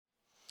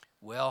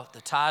Well, the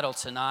title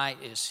tonight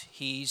is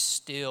He's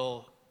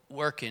Still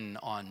Working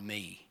on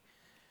Me.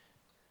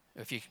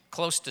 If you're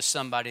close to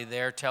somebody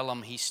there, tell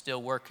them He's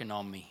still working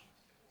on me.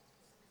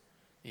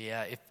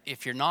 Yeah,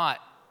 if you're not,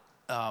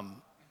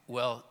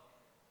 well,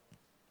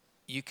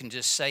 you can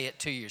just say it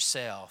to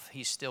yourself.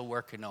 He's still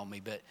working on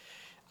me. But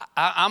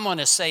I'm going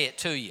to say it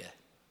to you.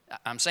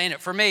 I'm saying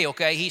it for me,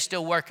 okay? He's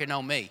still working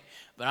on me.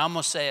 But I'm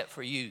going to say it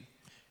for you.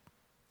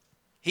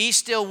 He's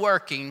still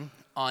working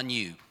on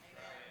you.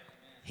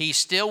 He's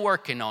still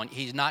working on you.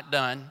 He's not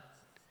done.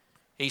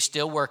 He's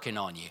still working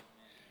on you.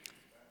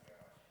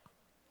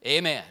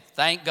 Amen.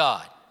 Thank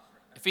God.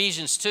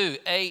 Ephesians 2,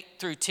 8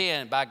 through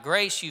 10. By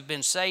grace you've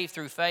been saved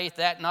through faith,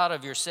 that not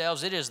of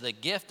yourselves. It is the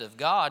gift of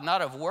God,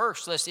 not of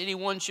works, lest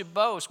anyone should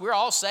boast. We're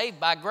all saved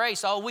by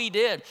grace. All we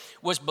did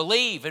was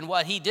believe in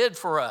what He did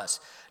for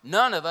us.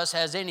 None of us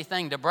has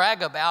anything to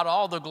brag about.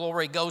 All the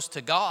glory goes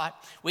to God.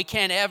 We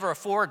can't ever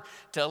afford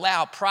to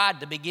allow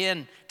pride to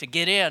begin to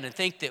get in and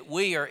think that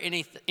we are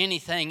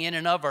anything in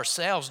and of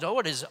ourselves. No,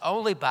 it is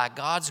only by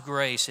God's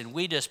grace, and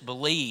we just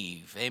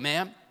believe.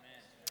 Amen?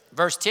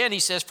 Verse 10, he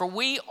says, for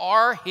we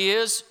are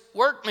His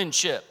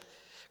workmanship,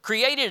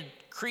 created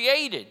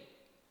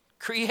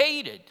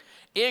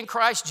in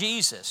Christ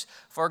Jesus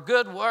for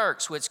good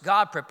works, which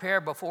God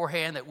prepared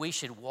beforehand that we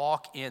should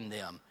walk in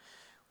them.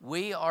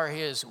 We are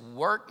His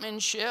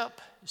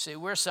workmanship. See,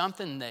 we're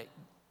something that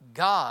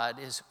God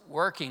is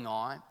working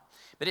on.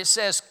 But it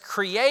says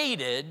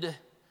created.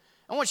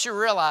 I want you to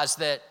realize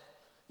that,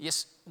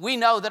 yes, we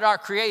know that our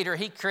Creator,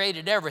 He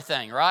created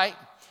everything, right?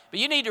 But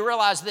you need to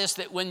realize this,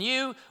 that when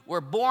you were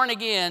born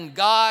again,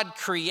 God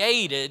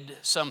created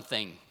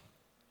something.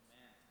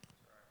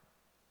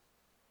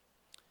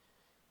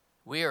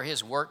 We are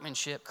His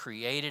workmanship,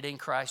 created in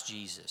Christ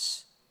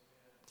Jesus.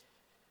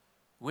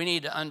 We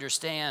need to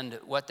understand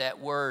what that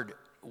word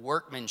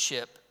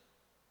workmanship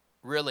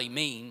really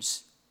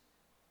means.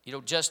 You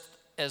know, just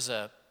as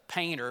a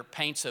painter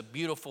paints a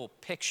beautiful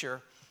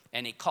picture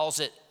and he calls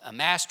it a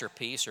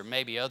masterpiece, or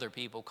maybe other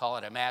people call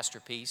it a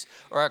masterpiece,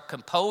 or a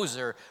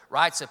composer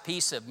writes a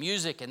piece of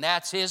music and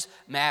that's his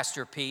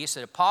masterpiece,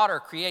 and a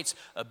potter creates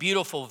a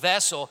beautiful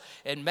vessel,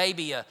 and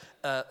maybe a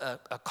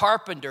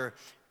carpenter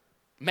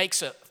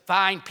makes a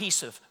fine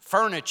piece of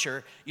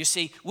furniture. You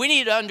see, we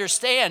need to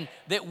understand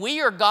that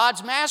we are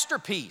God's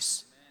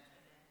masterpiece.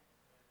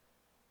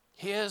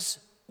 His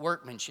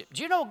workmanship.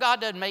 Do you know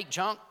God doesn't make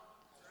junk?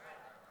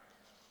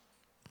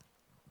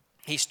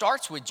 He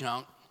starts with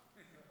junk,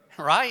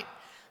 right?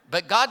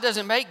 But God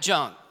doesn't make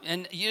junk.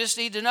 And you just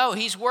need to know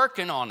He's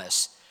working on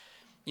us.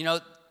 You know,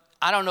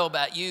 I don't know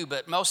about you,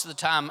 but most of the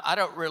time I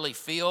don't really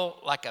feel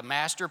like a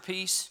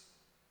masterpiece.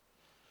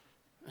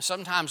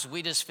 Sometimes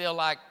we just feel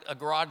like a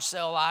garage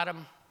sale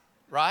item,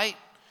 right?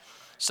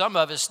 Some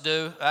of us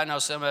do. I know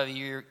some of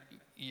you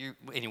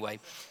anyway.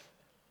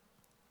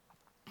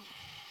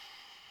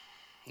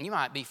 You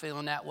might be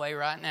feeling that way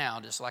right now,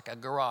 just like a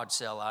garage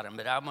sale item.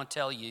 But I'm going to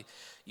tell you,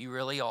 you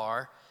really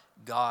are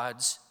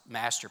God's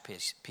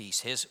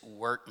masterpiece, His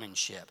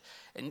workmanship.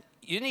 And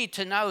you need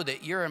to know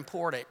that you're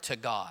important to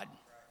God.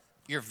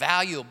 You're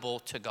valuable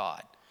to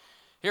God.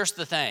 Here's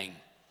the thing.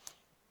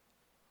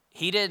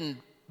 He didn't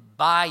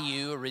buy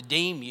you or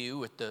redeem you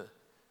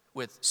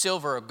with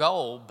silver or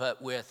gold,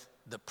 but with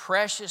the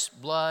precious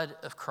blood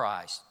of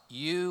Christ.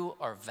 You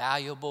are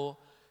valuable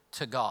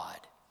to God.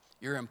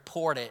 You're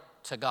important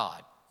to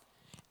God.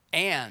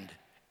 And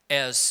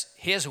as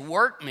His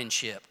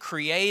workmanship,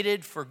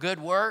 created for good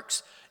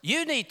works,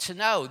 you need to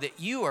know that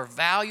you are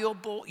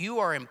valuable, you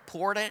are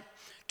important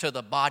to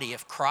the body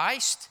of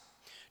Christ,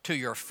 to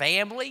your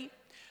family,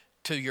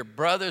 to your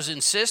brothers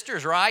and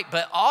sisters, right?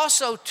 But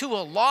also to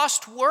a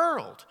lost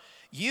world.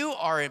 You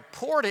are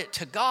important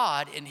to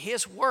God in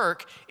His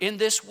work in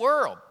this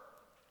world.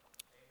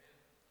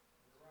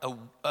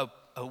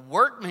 A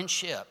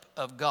workmanship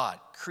of God,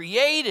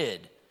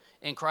 created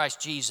in Christ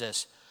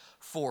Jesus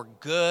for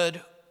good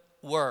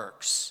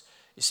works.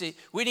 You see,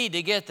 we need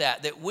to get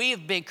that we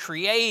have been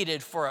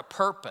created for a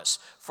purpose,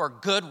 for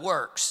good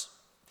works.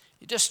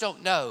 You just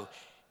don't know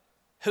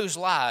whose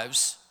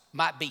lives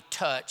might be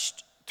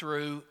touched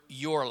through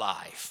your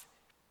life.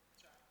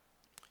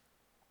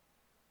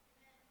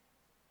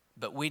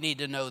 But we need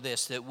to know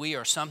this, that we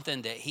are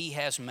something that He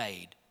has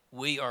made.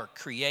 We are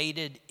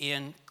created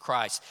in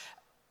Christ.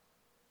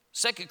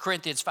 2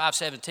 Corinthians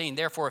 5:17,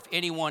 therefore, if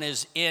anyone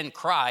is in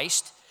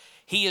Christ,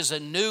 he is a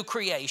new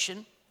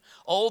creation.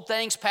 Old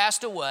things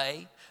passed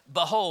away.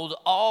 Behold,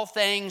 all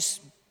things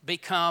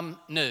become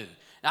new.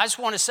 Now, I just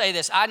want to say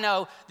this. I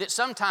know that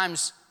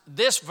sometimes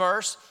this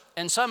verse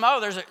and some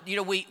others, you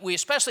know, we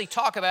especially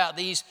talk about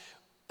these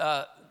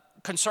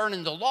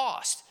concerning the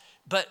lost.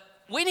 But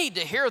we need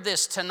to hear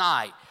this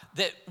tonight,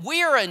 that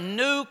we are a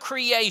new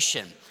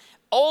creation.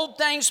 Old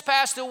things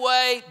passed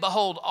away.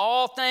 Behold,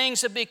 all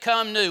things have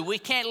become new. We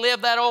can't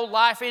live that old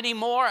life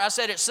anymore. I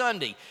said it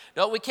Sunday.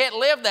 No, we can't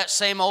live that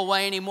same old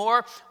way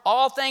anymore.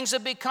 All things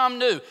have become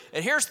new.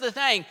 And here's the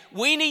thing.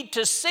 We need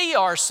to see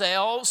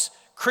ourselves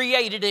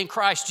created in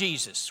Christ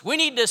Jesus. We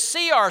need to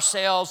see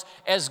ourselves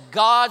as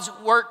God's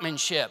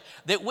workmanship,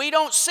 that we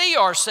don't see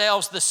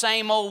ourselves the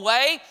same old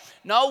way.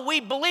 No, we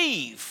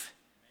believe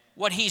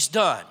what He's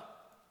done.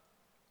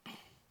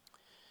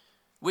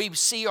 We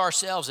see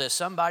ourselves as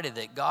somebody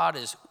that God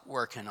is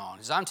working on.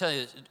 As I'm telling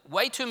you,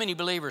 way too many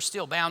believers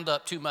still bound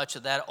up too much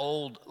of that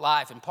old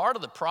life. And part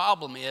of the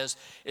problem is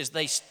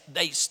they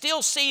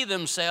still see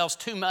themselves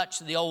too much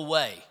the old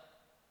way.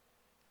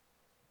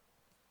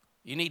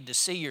 You need to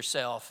see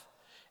yourself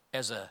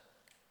as a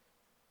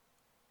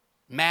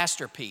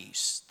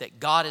masterpiece that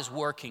God is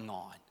working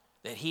on,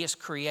 that He has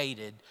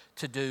created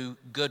to do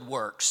good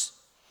works.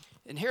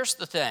 And here's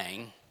the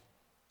thing,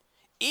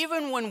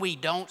 even when we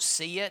don't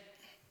see it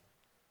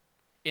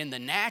in the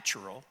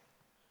natural,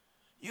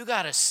 you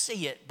got to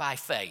see it by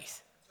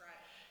faith. Right.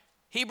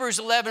 Hebrews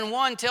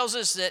 11:1 tells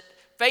us that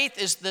faith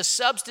is the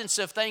substance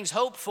of things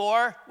hoped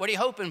for. What are you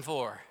hoping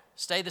for?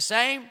 Stay the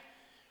same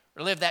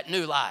or live that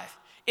new life?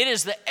 It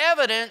is the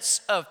evidence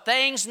of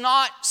things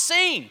not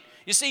seen.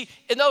 You see,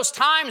 in those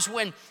times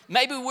when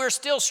maybe we're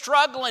still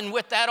struggling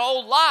with that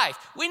old life,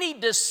 we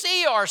need to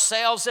see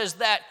ourselves as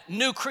that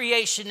new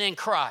creation in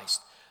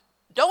Christ.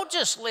 Don't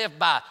just live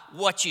by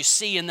what you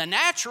see in the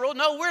natural.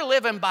 No, we're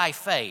living by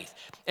faith.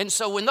 And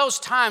so in those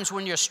times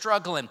when you're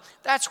struggling,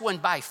 that's when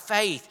by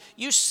faith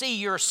you see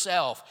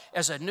yourself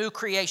as a new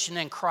creation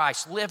in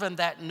Christ, living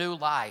that new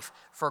life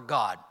for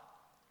God.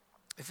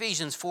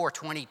 Ephesians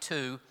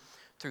 4:22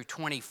 through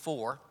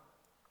 24,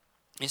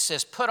 it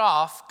says, put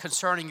off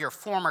concerning your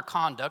former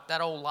conduct,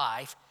 that old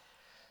life,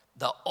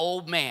 the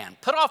old man.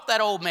 Put off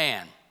that old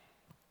man,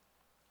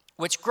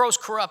 which grows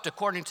corrupt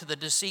according to the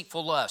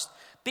deceitful lust.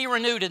 Be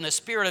renewed in the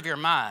spirit of your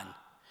mind,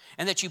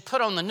 and that you put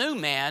on the new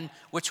man,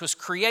 which was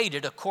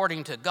created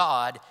according to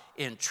God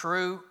in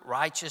true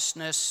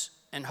righteousness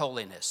and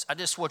holiness. I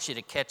just want you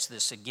to catch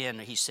this again.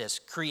 He says,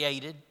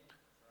 created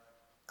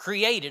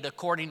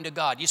according to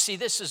God. You see,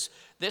 this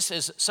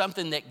is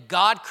something that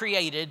God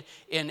created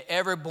in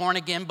every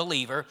born-again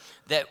believer,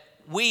 that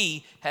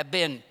we have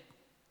been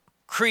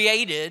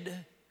created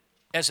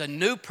as a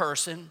new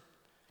person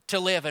to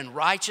live in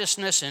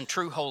righteousness and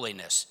true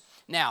holiness.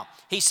 Now,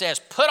 he says,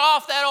 put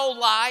off that old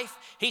life.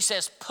 He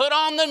says, put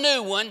on the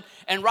new one.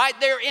 And right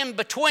there in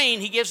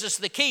between, he gives us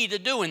the key to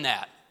doing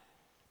that.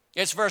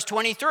 It's verse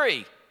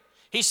 23.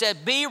 He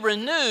said, be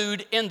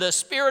renewed in the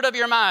spirit of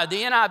your mind.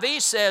 The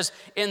NIV says,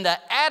 in the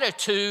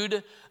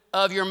attitude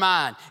of your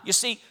mind. You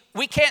see,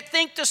 we can't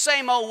think the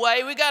same old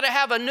way. We got to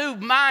have a new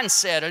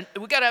mindset.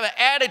 We got to have an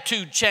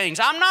attitude change.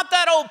 I'm not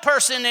that old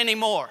person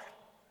anymore.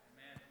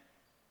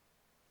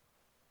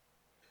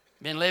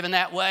 Been living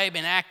that way,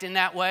 been acting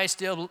that way,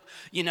 still,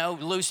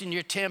 losing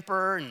your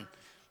temper, and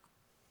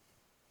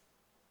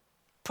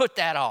put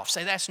that off.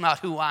 Say, that's not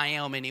who I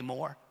am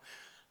anymore.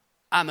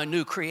 I'm a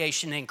new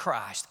creation in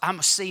Christ. I'm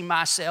going to see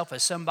myself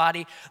as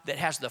somebody that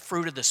has the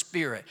fruit of the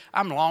Spirit.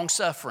 I'm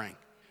long-suffering.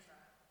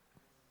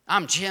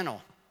 I'm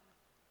gentle.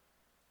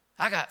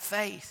 I got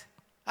faith.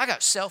 I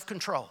got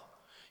self-control.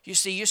 You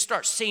see, you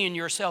start seeing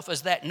yourself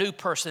as that new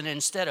person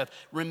instead of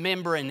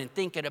remembering and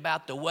thinking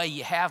about the way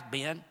you have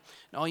been.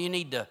 No, you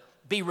need to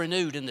be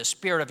renewed in the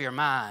spirit of your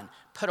mind.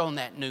 Put on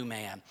that new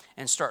man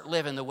and start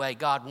living the way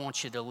God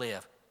wants you to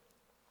live.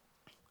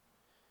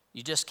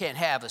 You just can't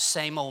have the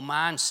same old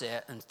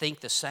mindset and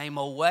think the same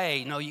old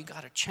way. No, you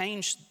got to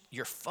change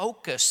your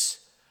focus,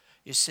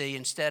 you see,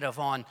 instead of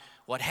on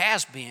what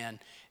has been,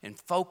 and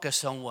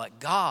focus on what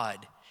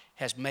God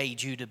has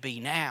made you to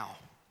be now.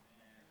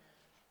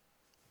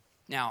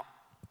 Now,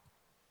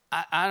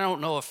 I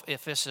don't know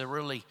if this is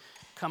really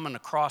coming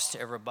across to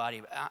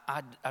everybody.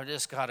 I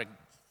just got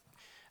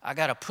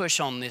to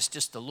push on this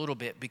just a little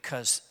bit,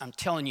 because I'm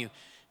telling you,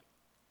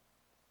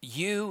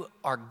 you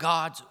are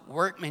God's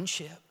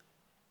workmanship.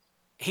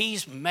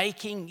 He's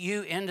making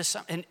you into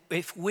something. And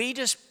if we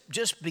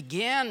just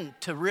begin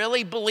to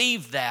really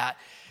believe that,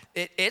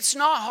 it's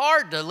not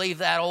hard to leave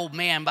that old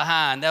man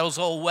behind, those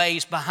old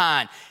ways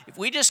behind. If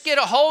we just get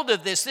a hold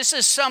of this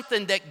is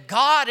something that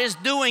God is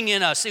doing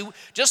in us. See,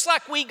 just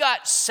like we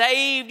got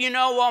saved,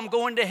 I'm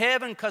going to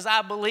heaven because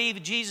I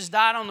believe Jesus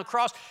died on the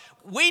cross.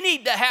 We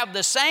need to have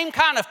the same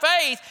kind of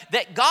faith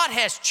that God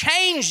has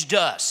changed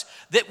us,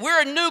 that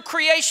we're a new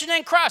creation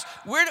in Christ.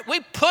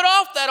 We put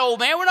off that old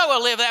man. We're not going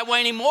to live that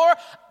way anymore.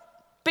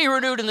 Be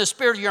renewed in the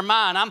spirit of your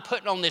mind. I'm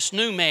putting on this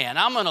new man.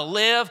 I'm going to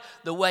live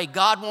the way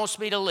God wants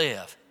me to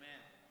live. Amen.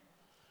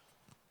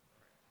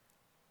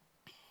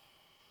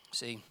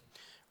 See,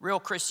 real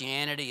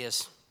Christianity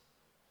is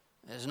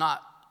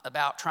not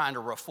about trying to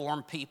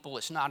reform people.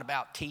 It's not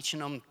about teaching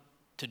them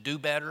to do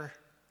better.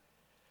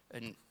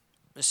 And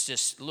it's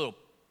just a little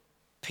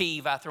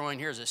peeve I throw in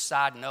here as a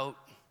side note.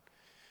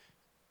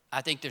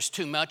 I think there's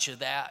too much of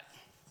that.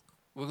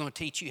 We're going to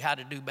teach you how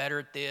to do better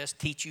at this,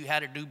 teach you how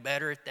to do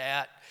better at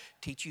that,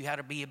 teach you how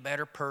to be a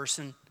better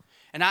person.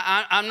 And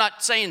I'm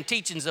not saying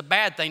teaching's a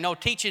bad thing. No,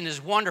 teaching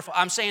is wonderful.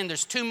 I'm saying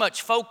there's too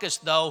much focus,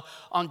 though,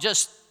 on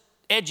just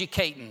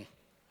educating,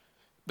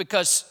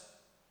 because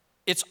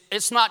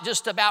it's not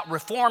just about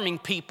reforming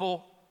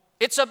people.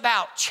 It's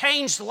about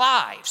changed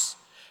lives.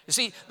 You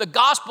see, the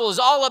gospel is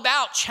all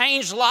about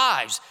changed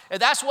lives.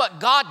 And that's what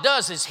God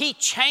does, is he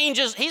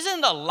changes. He's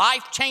in the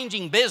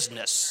life-changing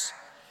business.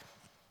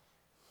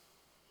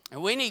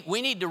 And we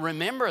need to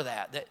remember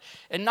that.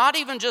 And not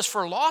even just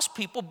for lost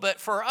people, but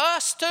for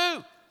us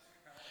too.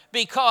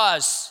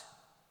 Because,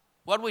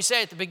 what did we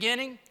say at the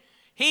beginning?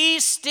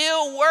 He's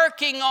still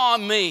working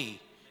on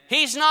me.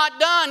 He's not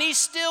done. He's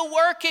still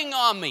working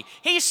on me.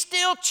 He's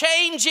still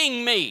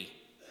changing me.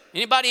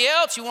 Anybody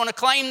else? You want to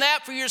claim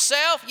that for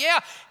yourself? Yeah,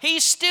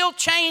 he's still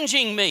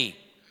changing me.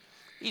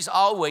 He's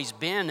always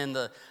been in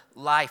the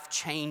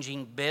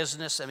life-changing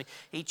business. I mean,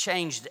 he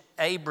changed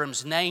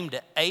Abram's name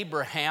to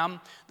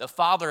Abraham, the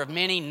father of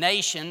many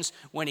nations,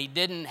 when he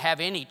didn't have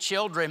any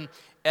children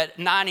at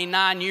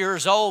 99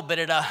 years old. But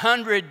at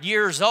 100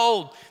 years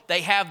old,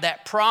 they have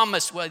that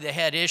promise. Well, they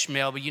had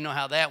Ishmael, but you know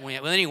how that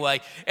went. Well,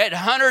 anyway, at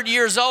 100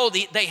 years old,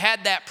 they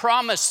had that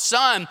promised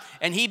son,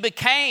 and he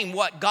became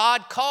what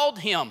God called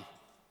him.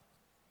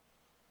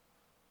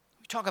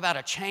 We talk about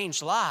a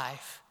changed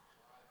life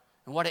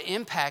and what an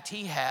impact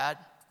he had.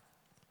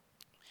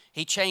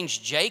 He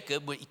changed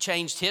Jacob. He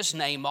changed his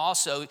name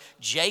also.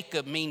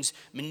 Jacob means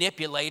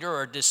manipulator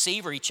or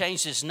deceiver. He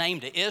changed his name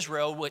to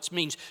Israel, which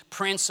means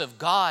Prince of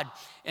God.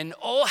 And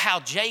oh, how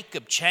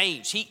Jacob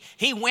changed.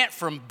 He went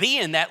from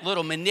being that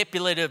little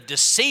manipulative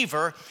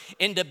deceiver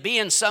into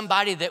being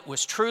somebody that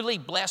was truly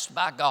blessed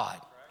by God.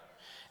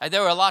 And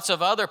there were lots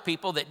of other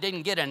people that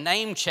didn't get a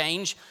name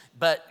change,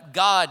 but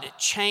God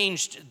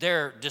changed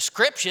their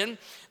description.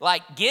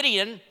 Like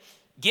Gideon.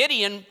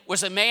 Gideon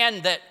was a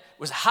man that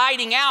was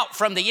hiding out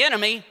from the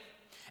enemy,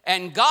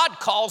 and God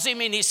calls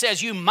him and he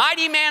says, "You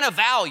mighty man of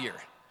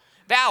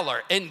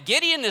valor." And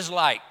Gideon is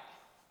like,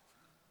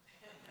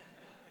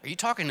 "Are you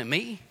talking to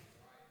me?"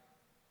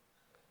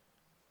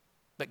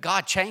 But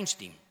God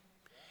changed him.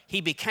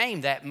 He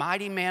became that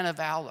mighty man of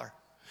valor.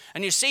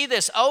 And you see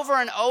this over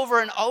and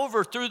over and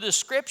over through the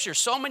scripture.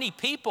 So many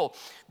people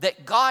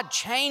that God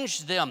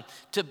changed them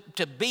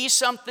to be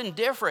something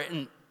different.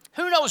 And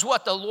who knows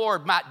what the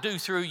Lord might do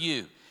through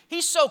you.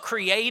 He's so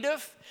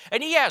creative.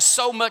 And he has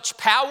so much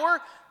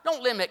power.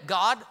 Don't limit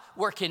God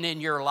working in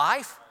your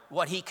life,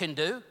 what he can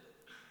do.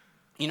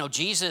 You know,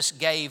 Jesus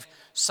gave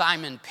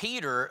Simon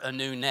Peter a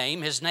new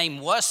name. His name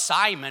was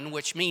Simon,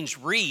 which means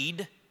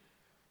reed,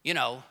 you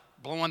know,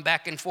 blowing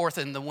back and forth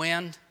in the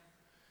wind.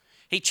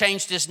 He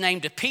changed his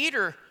name to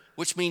Peter,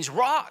 which means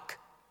rock,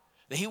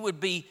 that he would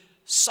be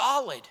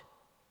solid,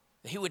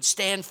 that he would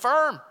stand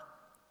firm.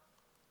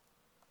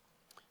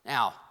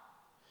 Now,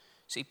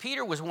 see,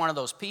 Peter was one of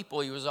those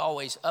people, he was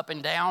always up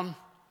and down.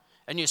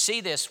 And you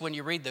see this when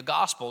you read the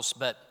Gospels,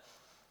 but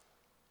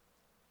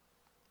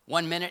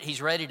one minute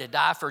he's ready to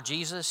die for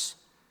Jesus,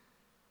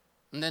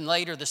 and then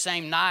later the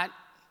same night,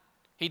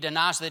 he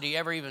denies that he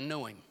ever even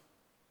knew him.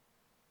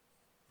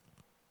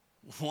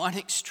 One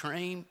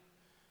extreme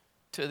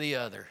to the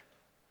other.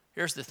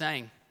 Here's the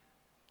thing.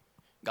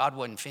 God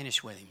wasn't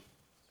finished with him.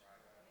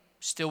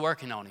 Still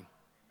working on him.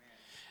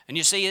 And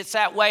you see, it's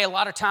that way a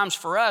lot of times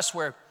for us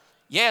where,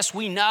 yes,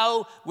 we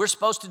know we're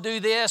supposed to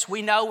do this.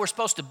 We know we're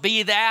supposed to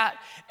be that.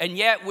 And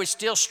yet we're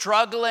still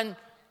struggling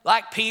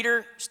like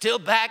Peter, still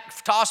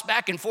tossed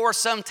back and forth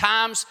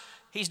sometimes.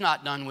 He's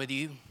not done with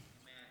you.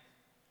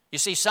 You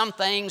see, some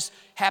things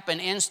happen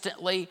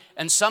instantly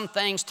and some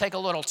things take a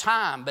little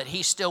time, but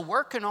he's still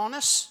working on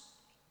us.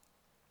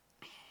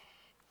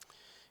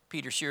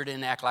 Peter sure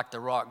didn't act like the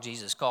rock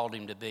Jesus called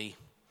him to be.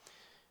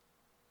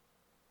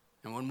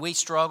 And when we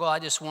struggle, I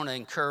just want to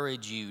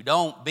encourage you,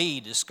 don't be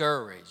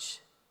discouraged.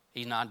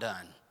 He's not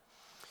done.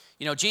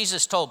 You know,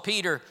 Jesus told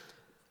Peter,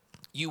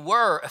 you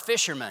were a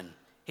fisherman.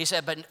 He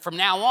said, but from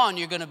now on,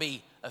 you're going to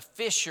be a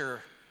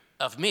fisher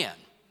of men.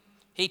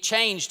 He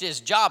changed his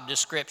job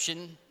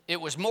description.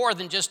 It was more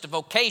than just a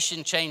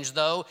vocation change,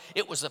 though.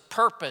 It was a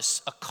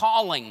purpose, a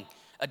calling,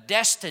 a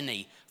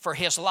destiny for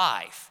his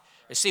life.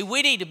 You see,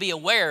 we need to be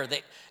aware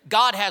that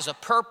God has a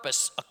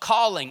purpose, a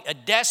calling, a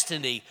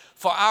destiny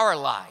for our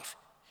life.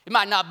 It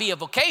might not be a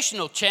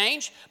vocational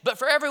change, but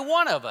for every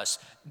one of us,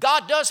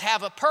 God does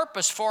have a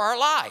purpose for our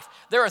life.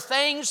 There are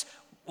things,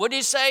 what did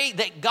he say,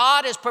 that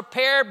God has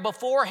prepared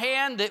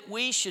beforehand that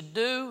we should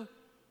do.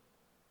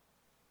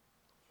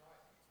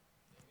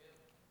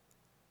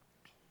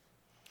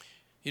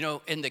 You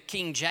know, in the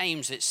King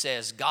James it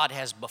says God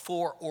has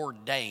before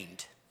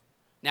ordained.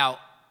 Now,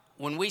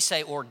 when we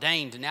say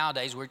ordained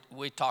nowadays,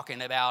 we're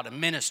talking about a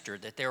minister,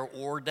 that they're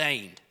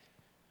ordained.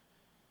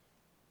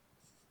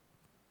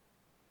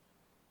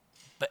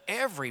 But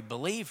every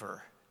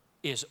believer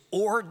is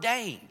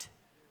ordained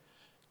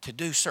to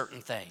do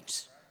certain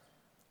things.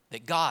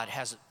 That God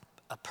has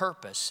a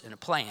purpose and a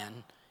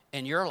plan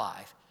in your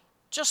life,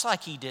 just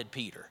like he did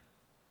Peter.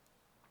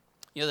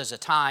 You know, there's a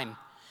time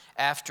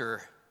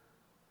after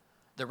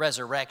the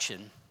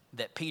resurrection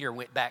that Peter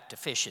went back to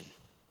fishing.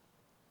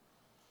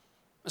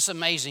 It's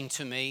amazing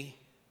to me.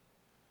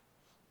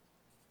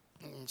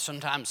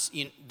 Sometimes,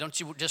 don't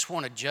you just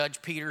want to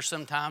judge Peter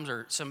sometimes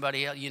or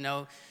somebody else, you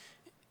know?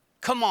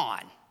 Come on.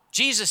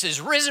 Jesus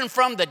is risen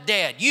from the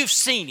dead. You've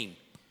seen him.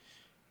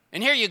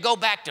 And here you go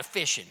back to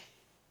fishing.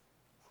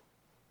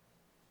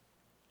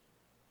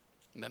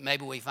 But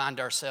maybe we find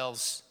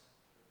ourselves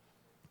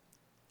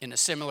in a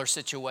similar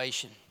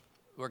situation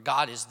where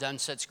God has done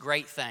such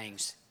great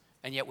things,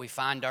 and yet we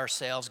find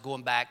ourselves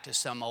going back to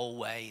some old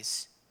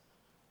ways.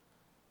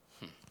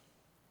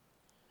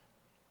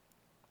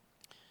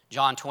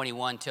 John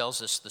 21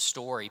 tells us the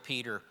story.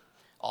 Peter,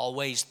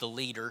 always the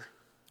leader,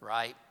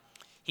 right?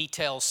 He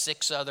tells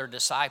 6 other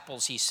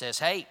disciples, he says,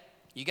 hey,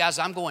 you guys,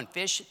 I'm going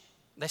fishing.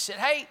 They said,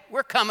 hey,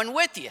 we're coming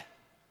with you.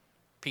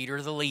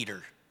 Peter, the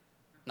leader.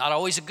 Not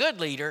always a good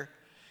leader,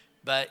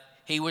 but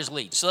he was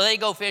leading. So they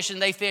go fishing.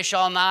 They fish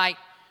all night.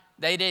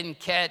 They didn't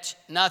catch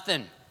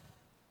nothing.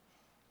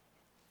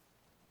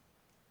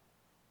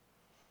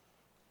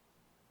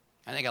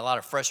 I think a lot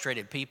of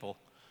frustrated people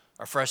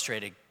are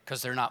frustrated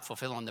because they're not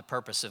fulfilling the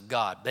purpose of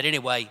God. But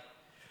anyway,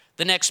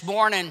 the next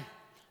morning,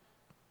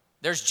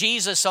 there's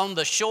Jesus on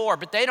the shore,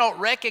 but they don't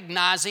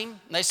recognize him.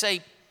 They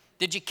say,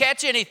 did you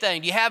catch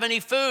anything? Do you have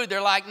any food?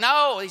 They're like,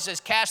 no. He says,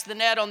 cast the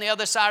net on the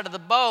other side of the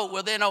boat.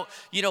 Well, then,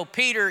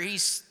 Peter,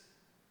 he's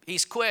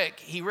quick.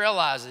 He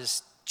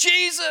realizes,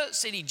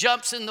 Jesus, and he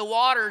jumps in the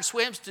water and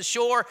swims to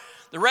shore.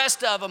 The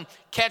rest of them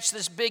catch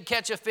this big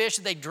catch of fish,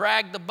 and they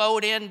drag the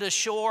boat into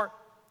shore.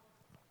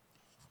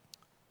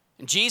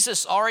 And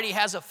Jesus already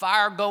has a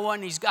fire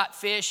going. He's got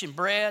fish and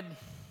bread.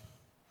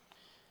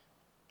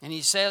 And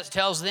he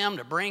tells them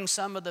to bring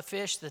some of the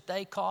fish that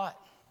they caught.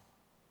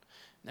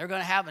 They're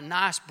going to have a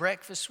nice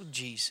breakfast with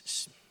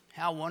Jesus.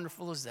 How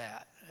wonderful is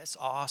that? That's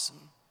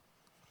awesome.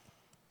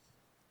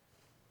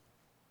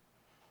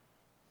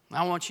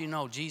 I want you to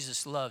know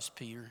Jesus loves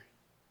Peter.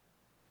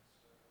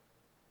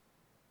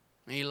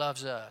 And he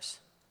loves us.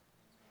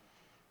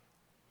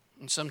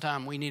 And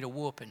sometimes we need a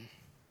whooping.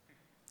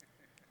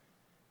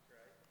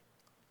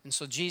 And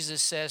so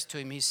Jesus says to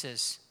him, he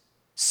says,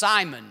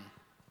 Simon.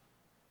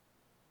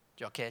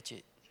 Did y'all catch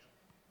it?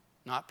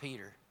 Not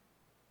Peter.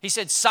 He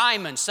said,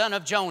 Simon, son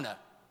of Jonah.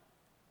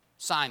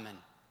 Simon,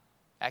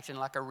 acting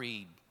like a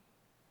reed.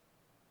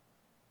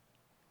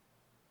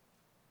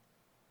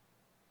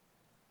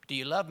 Do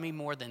you love me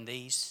more than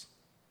these?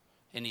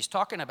 And he's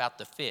talking about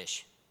the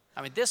fish.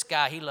 I mean, this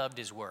guy, he loved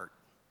his work,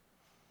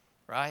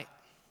 right?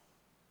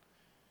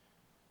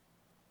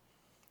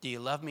 Do you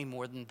love me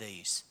more than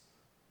these?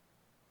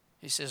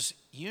 He says,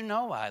 you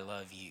know I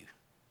love you.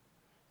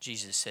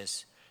 Jesus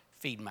says,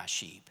 feed my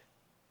sheep.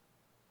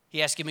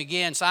 He asked him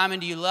again, Simon,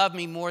 do you love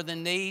me more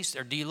than these?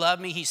 Or do you love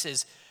me? He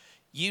says,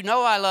 you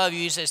know I love you.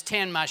 He says,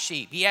 tend my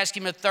sheep. He asked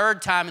him a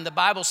third time, and the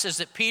Bible says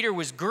that Peter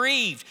was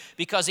grieved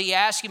because he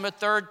asked him a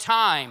third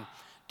time,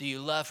 do you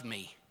love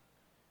me?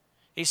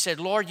 He said,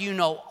 Lord, you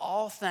know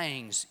all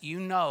things. You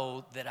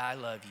know that I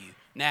love you.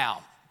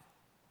 Now,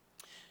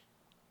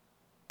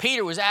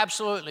 Peter was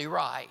absolutely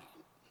right.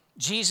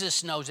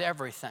 Jesus knows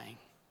everything.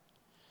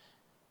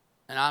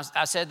 And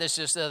I said this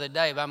just the other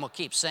day, but I'm going to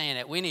keep saying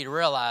it. We need to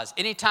realize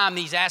anytime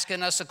he's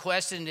asking us a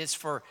question, it's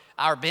for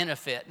our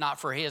benefit, not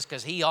for his,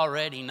 because he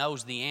already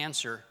knows the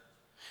answer.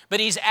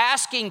 But he's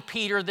asking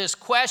Peter this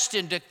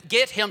question to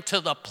get him to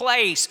the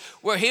place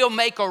where he'll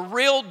make a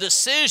real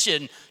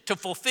decision to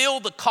fulfill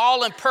the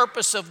call and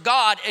purpose of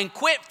God and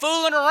quit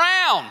fooling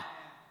around.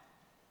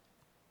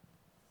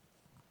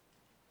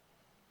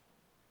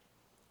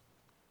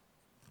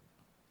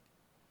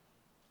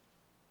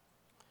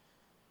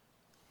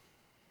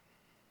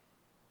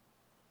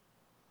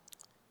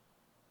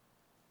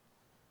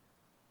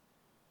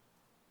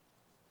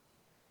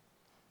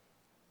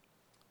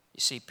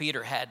 See,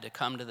 Peter had to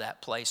come to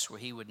that place where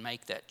he would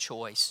make that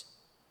choice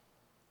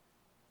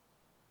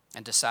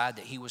and decide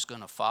that he was going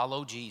to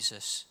follow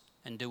Jesus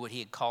and do what he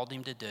had called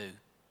him to do.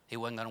 He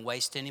wasn't going to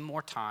waste any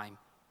more time,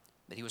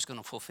 but he was going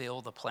to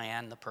fulfill the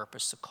plan, the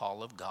purpose, the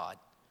call of God.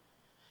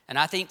 And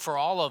I think for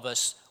all of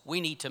us,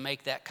 we need to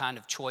make that kind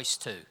of choice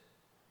too.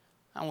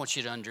 I want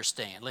you to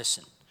understand,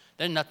 listen,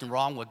 there's nothing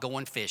wrong with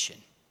going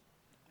fishing.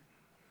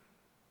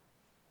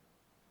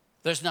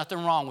 There's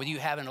nothing wrong with you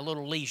having a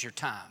little leisure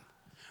time.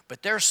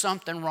 But there's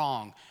something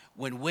wrong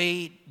when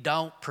we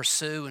don't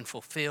pursue and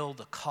fulfill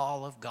the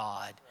call of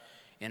God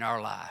in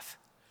our life.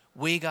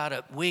 We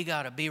gotta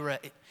be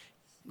ready.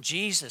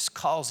 Jesus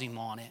calls him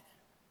on it.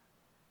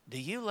 Do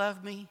you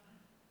love me?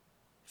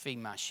 Feed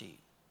my sheep.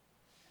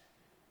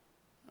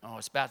 Oh,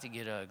 it's about to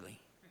get ugly.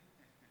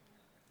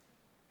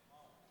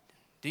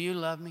 Do you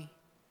love me?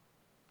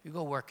 You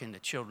go work in the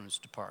children's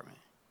department.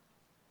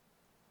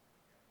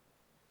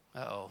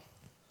 Uh-oh.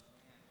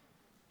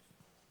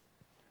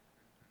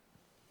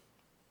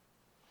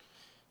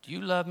 Do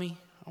you love me?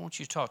 I want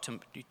you to talk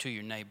to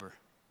your neighbor.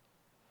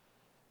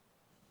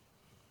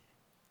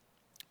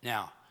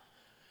 Now,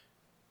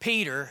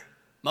 Peter,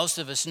 most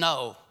of us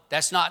know,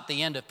 that's not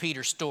the end of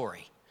Peter's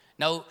story.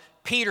 No,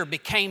 Peter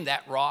became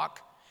that rock.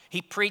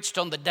 He preached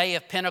on the day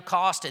of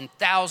Pentecost, and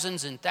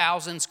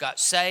thousands got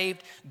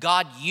saved.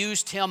 God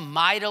used him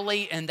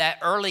mightily in that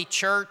early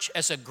church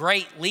as a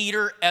great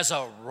leader, as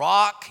a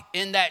rock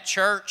in that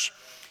church.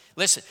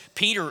 Listen,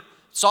 Peter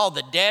saw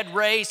the dead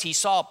raised. He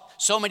saw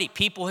so many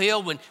people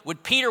healed. When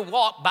Peter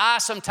walked by,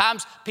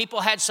 sometimes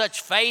people had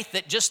such faith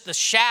that just the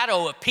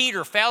shadow of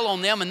Peter fell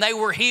on them and they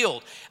were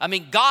healed. I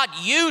mean, God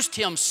used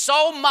him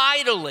so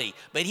mightily,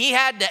 but he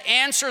had to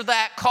answer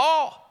that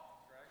call.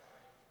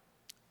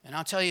 And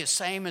I'll tell you, the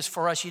same as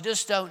for us. You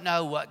just don't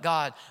know what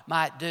God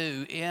might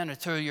do in or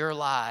through your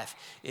life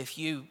if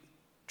you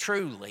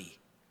truly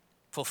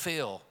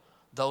fulfill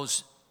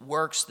those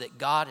works that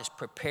God has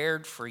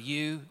prepared for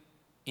you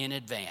in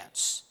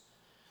advance.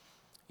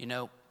 You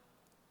know,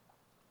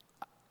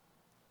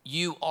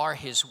 you are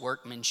his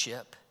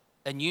workmanship,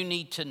 and you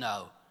need to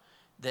know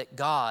that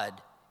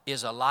God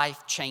is a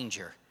life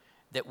changer.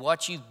 That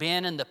what you've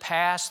been in the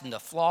past and the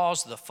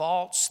flaws, the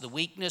faults, the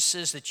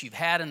weaknesses that you've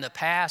had in the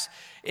past,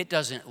 it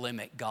doesn't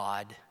limit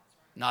God,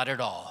 not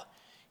at all.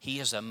 He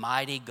is a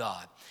mighty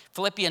God.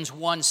 Philippians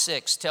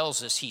 1:6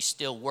 tells us he's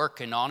still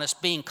working on us,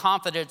 being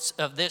confident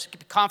of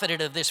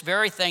this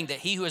very thing, that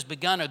he who has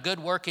begun a good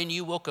work in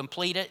you will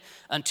complete it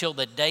until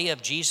the day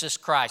of Jesus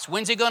Christ.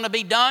 When's he going to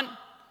be done?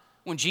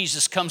 When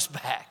Jesus comes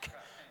back,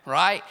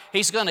 right?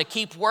 He's going to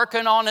keep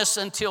working on us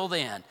until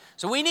then.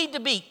 So we need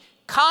to be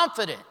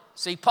confident.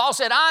 See, Paul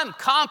said, I'm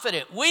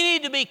confident. We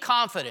need to be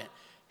confident.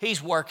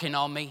 He's working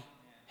on me.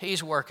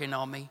 He's working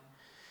on me.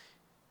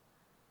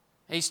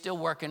 He's still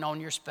working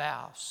on your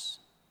spouse.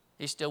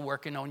 He's still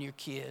working on your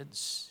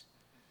kids.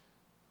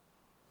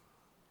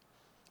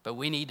 But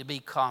we need to be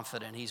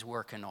confident he's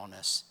working on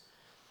us.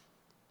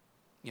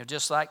 You know,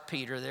 just like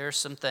Peter, there are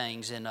some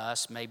things in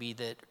us maybe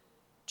that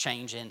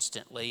change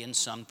instantly and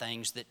some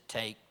things that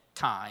take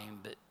time.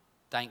 But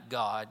thank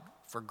God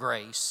for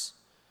grace,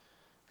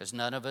 because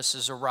none of us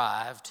has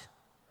arrived.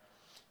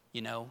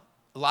 You know,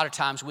 a lot of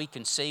times we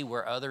can see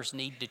where others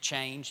need to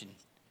change, and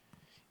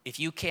if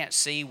you can't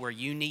see where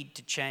you need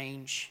to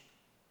change,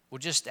 well,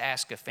 just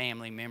ask a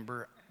family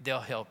member. They'll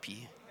help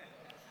you.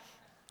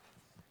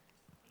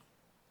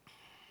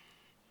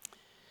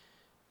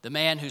 The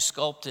man who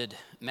sculpted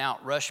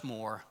Mount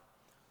Rushmore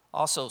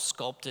also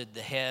sculpted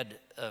the head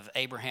of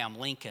Abraham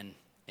Lincoln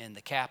in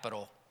the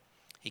Capitol.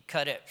 He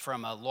cut it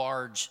from a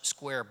large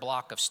square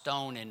block of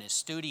stone in his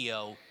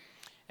studio,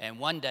 and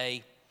one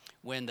day,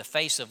 when the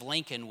face of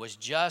Lincoln was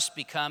just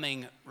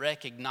becoming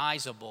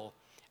recognizable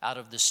out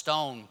of the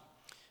stone,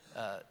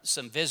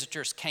 some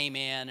visitors came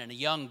in, and a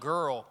young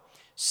girl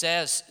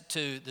says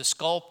to the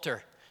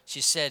sculptor,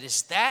 she said,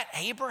 "Is that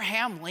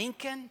Abraham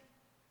Lincoln?"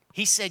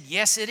 He said,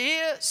 "Yes, it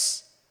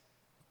is."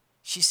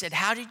 She said,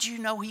 "How did you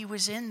know he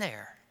was in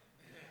there?"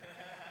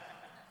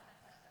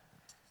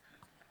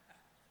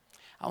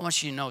 I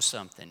want you to know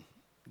something.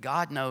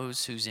 God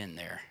knows who's in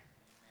there.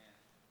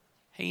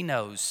 He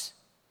knows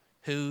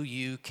who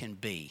you can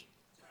be.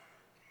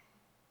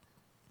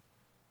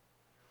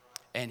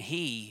 And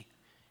he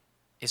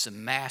is a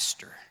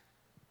master.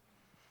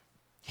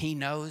 He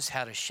knows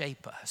how to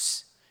shape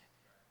us.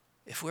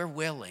 If we're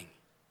willing,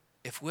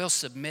 if we'll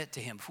submit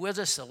to him, if we'll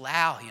just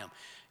allow him.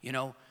 You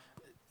know,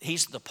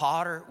 he's the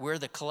potter, we're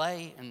the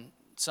clay, and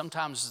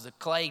sometimes the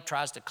clay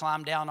tries to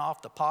climb down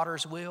off the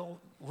potter's wheel.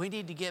 We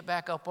need to get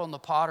back up on the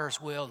potter's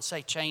wheel and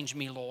say, "Change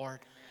me, Lord.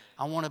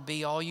 I want to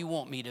be all you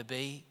want me to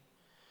be."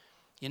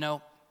 You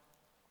know,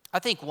 I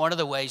think one of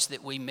the ways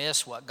that we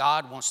miss what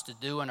God wants to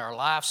do in our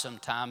life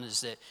sometimes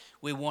is that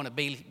we want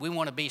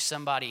to be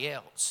somebody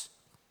else.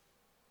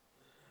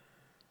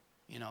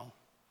 You know.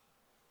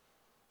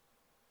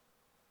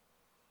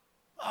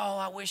 Oh,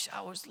 I wish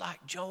I was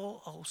like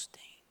Joel Osteen.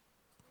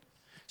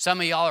 Some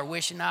of y'all are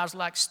wishing I was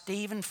like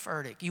Stephen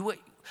Furtick.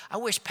 I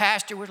wish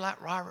Pastor was like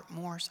Robert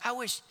Morris.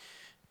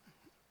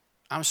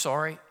 I'm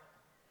sorry.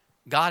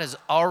 God has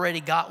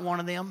already got one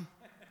of them,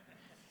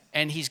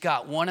 and he's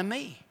got one of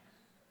me.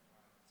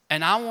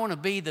 And I want to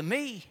be the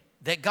me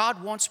that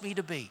God wants me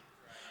to be.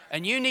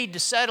 And you need to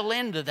settle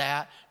into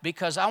that,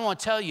 because I want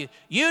to tell you,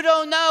 you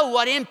don't know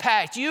what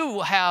impact you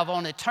will have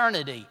on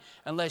eternity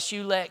unless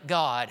you let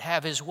God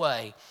have his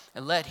way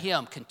and let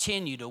him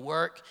continue to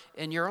work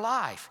in your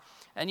life.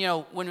 And, you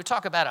know, when we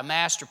talk about a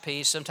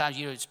masterpiece, sometimes,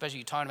 you know, especially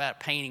you're talking about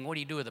a painting, what do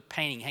you do with a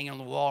painting hanging on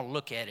the wall and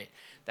look at it?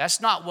 That's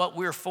not what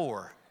we're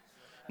for.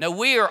 No,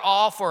 we are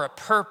all for a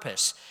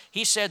purpose.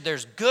 He said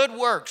there's good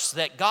works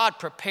that God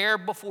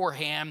prepared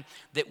beforehand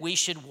that we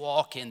should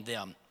walk in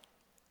them.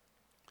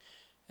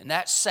 And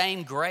that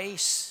same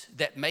grace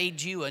that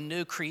made you a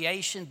new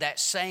creation, that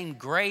same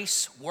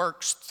grace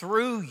works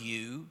through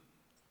you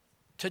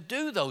to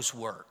do those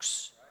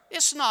works.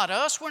 It's not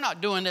us. We're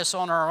not doing this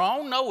on our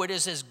own. No, it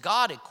is as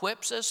God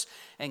equips us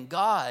and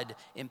God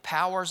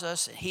empowers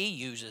us and he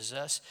uses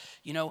us.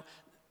 You know,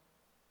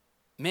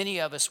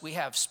 many of us, we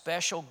have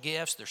special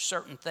gifts. There's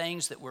certain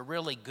things that we're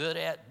really good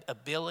at,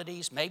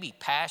 abilities, maybe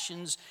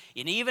passions,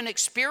 and even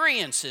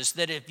experiences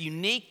that have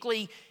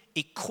uniquely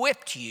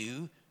equipped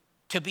you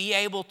to be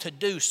able to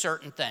do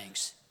certain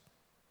things.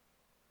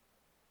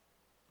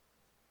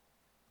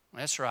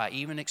 That's right,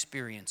 even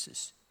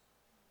experiences.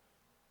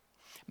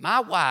 My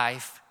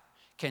wife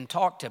can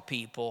talk to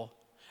people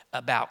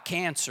about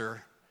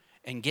cancer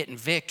and getting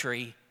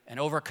victory and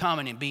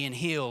overcoming and being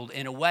healed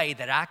in a way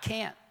that I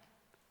can't.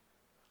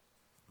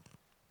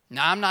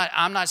 Now,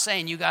 I'm not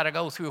saying you got to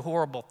go through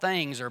horrible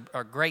things or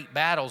great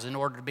battles in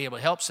order to be able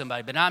to help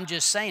somebody, but I'm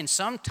just saying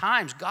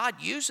sometimes God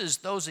uses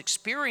those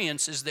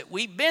experiences that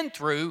we've been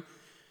through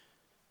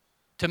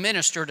to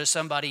minister to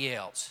somebody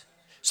else.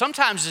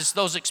 Sometimes it's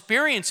those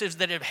experiences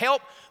that have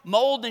helped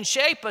mold and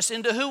shape us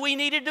into who we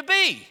needed to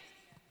be.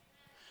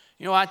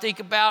 You know, I think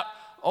about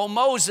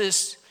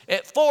Moses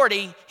at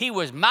 40, he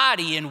was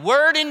mighty in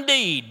word and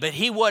deed, but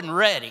he wasn't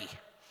ready.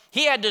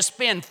 He had to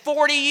spend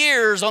 40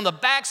 years on the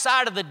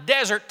backside of the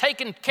desert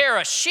taking care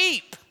of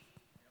sheep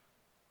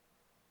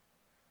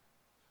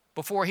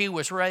before he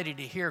was ready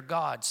to hear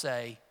God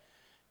say,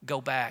 go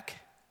back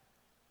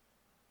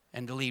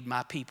and to lead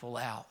my people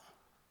out.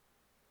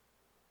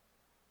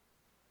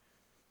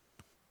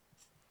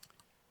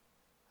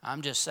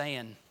 I'm just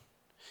saying,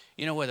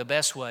 you know what the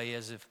best way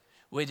is if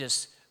we're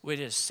just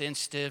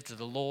sensitive to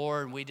the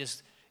Lord and we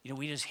just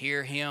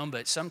hear him,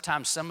 but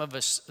sometimes some of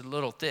us a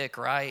little thick,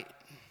 right?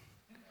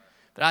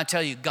 But I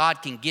tell you,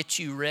 God can get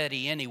you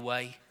ready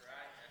anyway.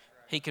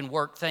 He can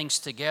work things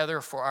together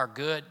for our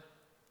good.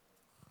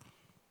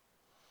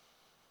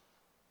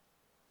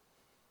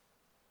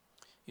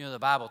 You know, the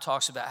Bible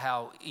talks about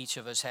how each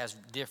of us has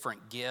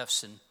different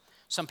gifts, and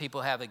some people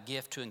have a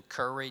gift to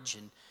encourage,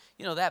 and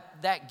you know,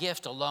 that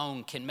gift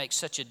alone can make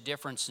such a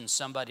difference in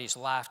somebody's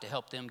life to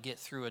help them get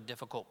through a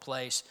difficult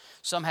place.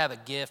 Some have a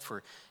gift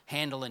for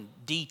handling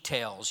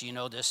details. You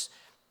know,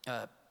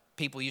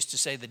 people used to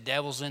say the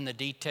devil's in the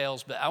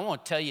details, but I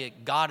want to tell you,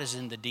 God is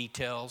in the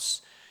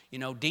details. You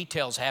know,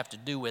 details have to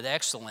do with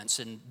excellence,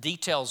 and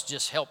details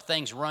just help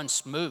things run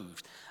smooth.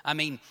 I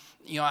mean,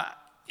 you know,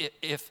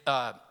 if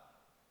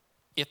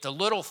the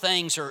little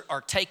things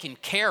are taken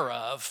care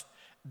of,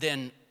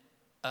 then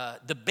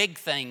the big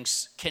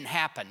things can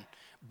happen.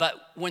 But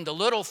when the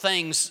little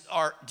things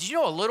are, did you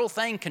know a little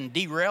thing can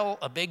derail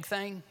a big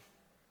thing?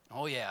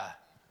 Oh, yeah.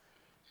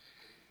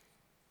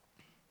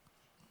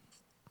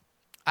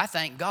 I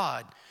thank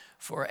God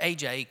for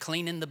AJ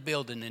cleaning the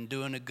building and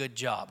doing a good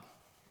job.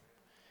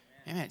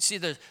 Amen. See,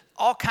 there's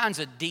all kinds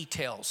of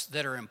details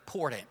that are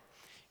important.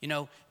 You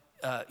know,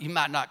 you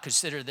might not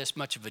consider this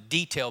much of a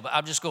detail, but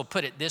I'm just going to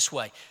put it this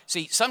way.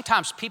 See,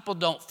 sometimes people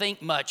don't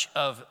think much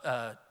of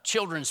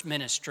children's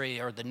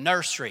ministry or the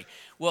nursery.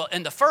 Well,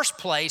 in the first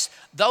place,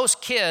 those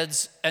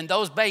kids and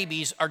those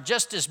babies are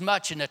just as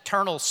much an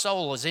eternal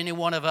soul as any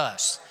one of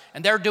us.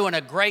 And they're doing a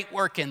great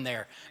work in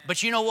there.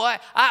 But you know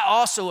what? I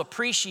also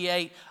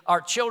appreciate our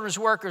children's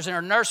workers and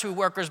our nursery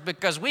workers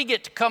because we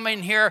get to come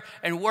in here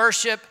and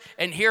worship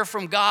and hear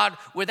from God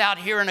without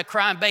hearing a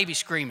crying baby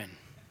screaming.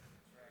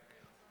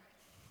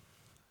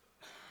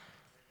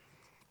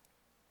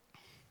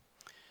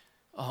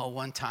 Oh,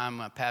 one time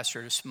I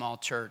pastored a small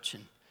church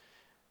and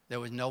there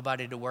was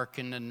nobody to work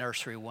in the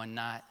nursery one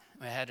night.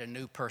 I had a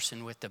new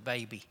person with the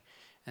baby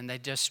and they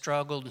just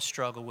struggled and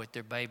struggled with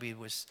their baby.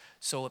 Was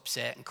so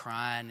upset and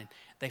crying, and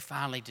they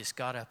finally just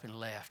got up and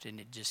left, and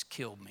it just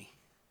killed me.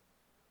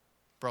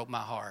 Broke my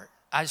heart.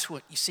 I just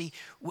want, you see,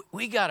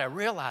 we got to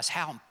realize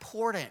how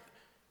important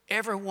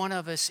every one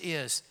of us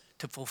is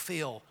to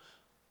fulfill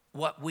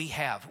what we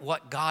have,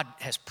 what God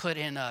has put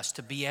in us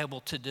to be able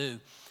to do,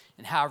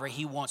 and however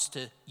he wants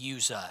to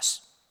use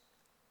us.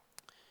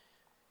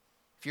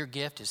 If your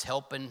gift is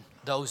helping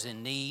those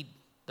in need,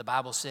 the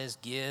Bible says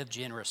give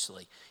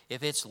generously.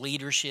 If it's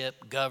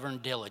leadership, govern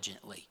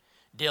diligently.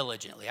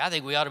 Diligently. I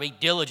think we ought to be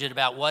diligent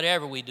about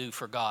whatever we do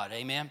for God.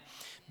 Amen?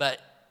 But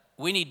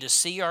we need to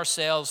see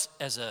ourselves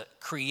as a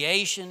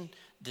creation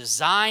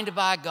designed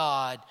by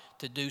God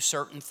to do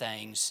certain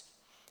things,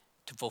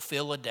 to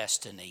fulfill a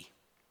destiny.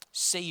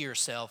 See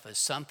yourself as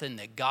something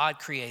that God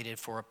created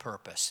for a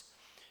purpose.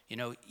 You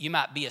know, you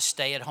might be a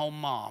stay-at-home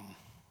mom.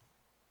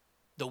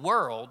 The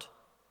world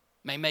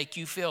may make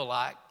you feel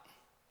like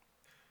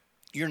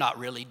you're not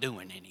really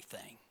doing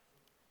anything.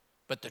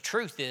 But the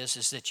truth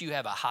is that you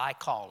have a high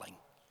calling.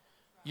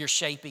 You're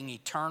shaping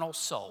eternal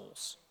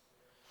souls.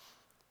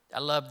 I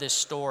love this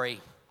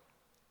story.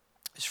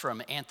 It's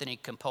from Anthony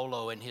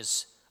Campolo in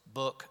his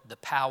book, The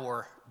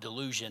Power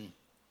Delusion.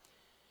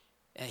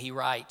 And he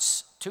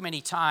writes, too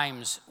many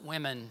times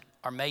women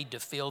are made to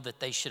feel that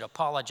they should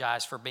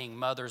apologize for being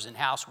mothers and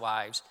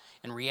housewives.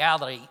 In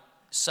reality,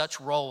 such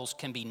roles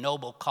can be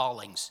noble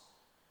callings.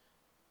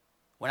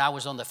 When I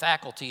was on the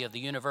faculty of the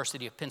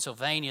University of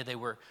Pennsylvania,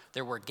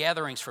 there were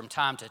gatherings from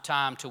time to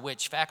time to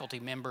which faculty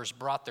members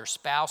brought their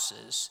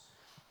spouses.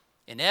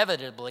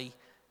 Inevitably,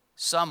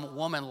 some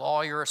woman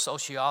lawyer or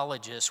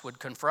sociologist would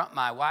confront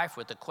my wife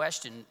with the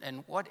question,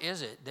 and what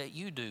is it that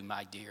you do,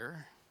 my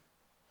dear?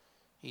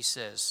 He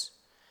says,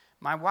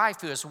 my wife,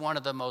 who is one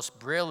of the most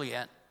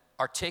brilliant,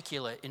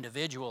 articulate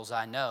individuals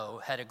I know,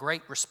 had a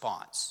great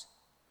response.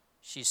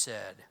 She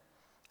said,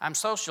 I'm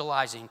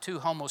socializing two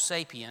Homo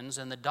sapiens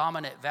and the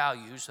dominant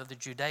values of the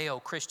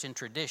Judeo-Christian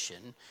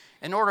tradition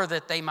in order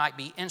that they might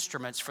be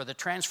instruments for the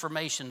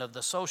transformation of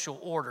the social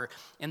order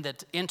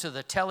into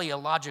the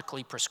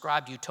teleologically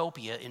prescribed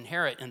utopia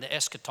inherent in the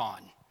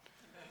eschaton.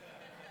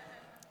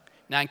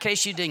 Now, in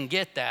case you didn't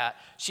get that,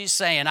 she's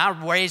saying,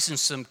 I'm raising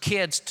some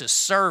kids to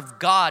serve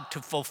God,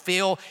 to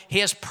fulfill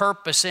His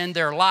purpose in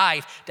their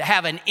life, to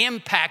have an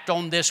impact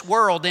on this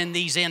world in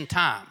these end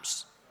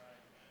times.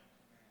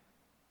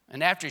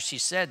 And after she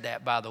said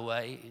that, by the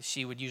way,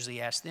 she would usually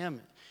ask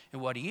them,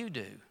 and what do you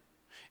do?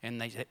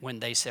 And when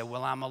they said,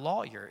 well, I'm a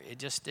lawyer, it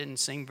just didn't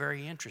seem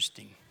very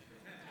interesting.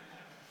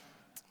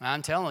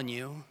 I'm telling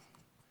you,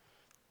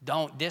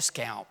 don't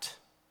discount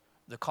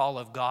the call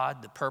of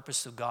God, the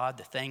purpose of God,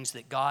 the things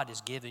that God has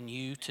given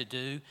you to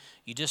do.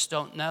 You just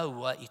don't know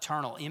what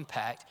eternal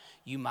impact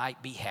you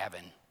might be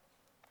having.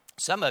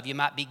 Some of you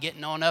might be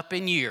getting on up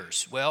in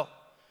years. Well,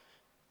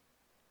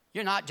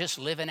 you're not just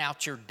living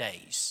out your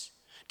days.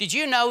 Did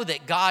you know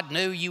that God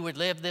knew you would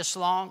live this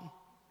long?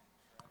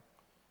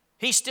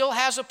 He still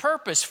has a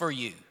purpose for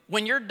you.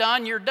 When you're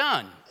done, you're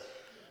done.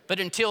 But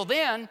until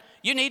then,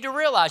 you need to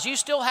realize you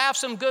still have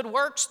some good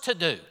works to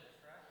do.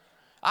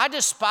 I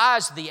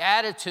despise the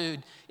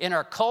attitude in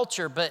our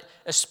culture, but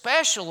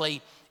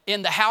especially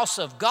in the house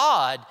of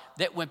God,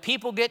 that when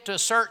people get to a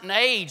certain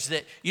age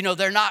that,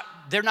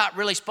 they're not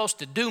really supposed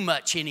to do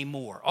much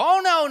anymore.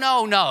 Oh,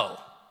 no.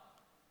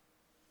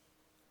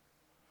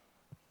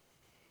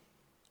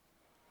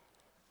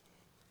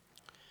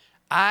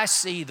 I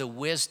see the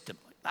wisdom.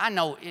 I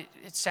know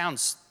it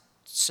sounds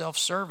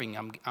self-serving.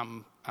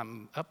 I'm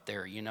up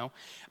there,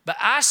 But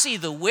I see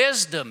the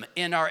wisdom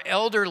in our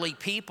elderly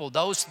people,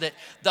 those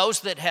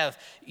that have,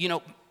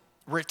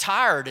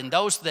 retired, and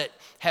those that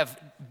have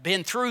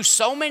been through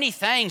so many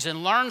things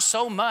and learned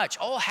so much.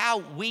 Oh, how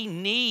we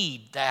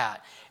need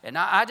that. And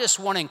I just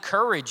want to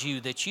encourage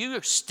you that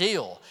you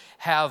still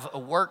have a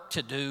work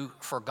to do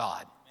for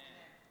God.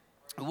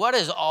 What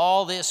does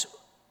all this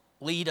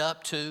lead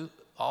up to?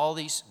 All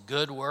these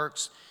good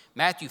works?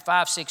 Matthew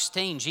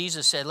 5:16,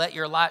 Jesus said, let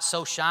your light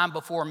so shine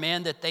before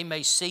men that they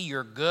may see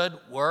your good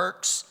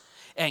works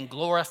and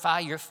glorify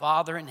your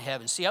Father in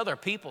heaven. See, other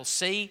people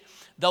see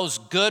those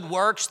good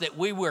works that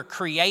we were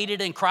created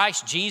in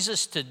Christ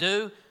Jesus to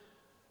do.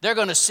 They're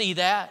going to see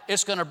that.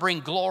 It's going to bring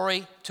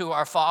glory to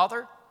our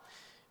Father.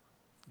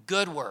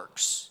 Good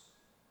works.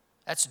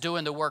 That's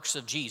doing the works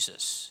of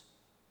Jesus.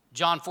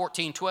 John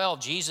 14:12,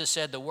 Jesus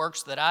said, the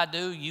works that I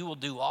do, you will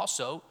do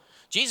also.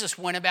 Jesus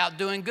went about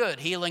doing good,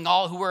 healing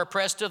all who were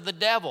oppressed of the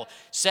devil,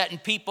 setting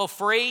people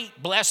free,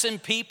 blessing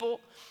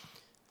people.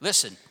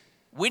 Listen,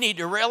 we need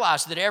to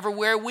realize that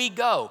everywhere we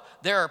go,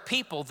 there are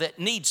people that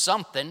need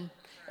something,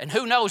 and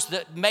who knows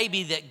that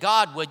maybe that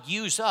God would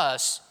use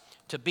us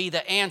to be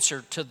the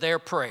answer to their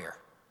prayer.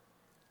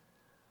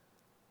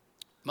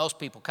 Most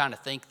people kind of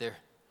think they're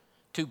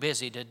too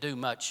busy to do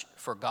much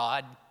for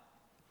God.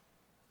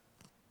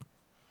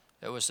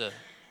 There was a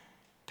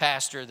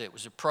pastor that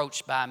was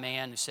approached by a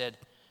man who said,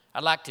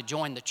 I'd like to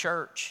join the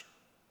church.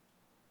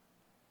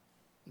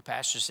 The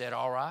pastor said,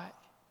 all right.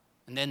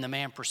 And then the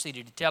man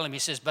proceeded to tell him, he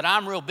says, but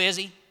I'm real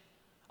busy.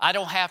 I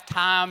don't have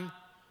time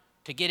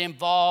to get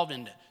involved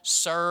and to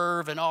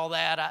serve and all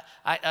that.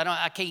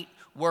 I can't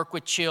work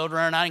with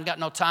children. I ain't got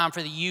no time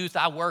for the youth.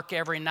 I work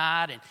every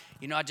night.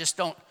 And,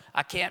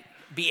 I can't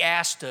be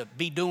asked to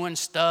be doing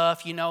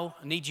stuff, I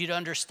need you to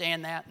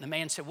understand that. And the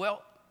man said,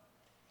 well,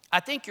 I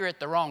think you're at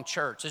the wrong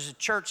church. There's a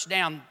church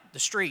down the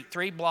street,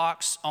 3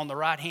 blocks on the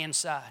right-hand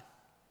side.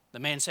 The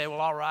man said, well,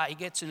 all right. He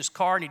gets in his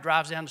car and he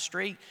drives down the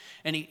street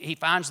and he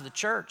finds the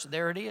church.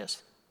 There it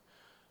is,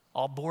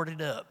 all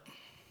boarded up.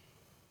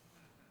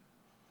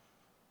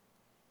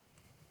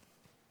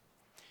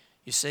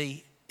 You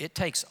see, it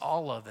takes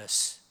all of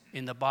us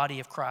in the body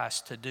of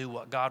Christ to do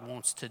what God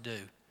wants to do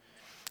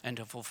and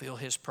to fulfill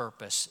His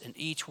purpose. And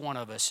each one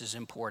of us is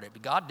important.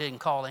 But God didn't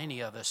call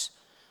any of us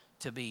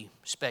to be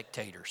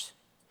spectators.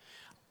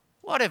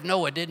 What if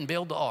Noah didn't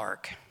build the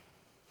ark?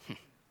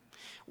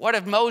 What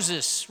if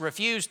Moses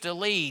refused to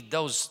lead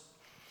those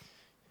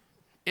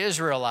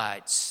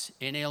Israelites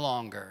any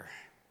longer?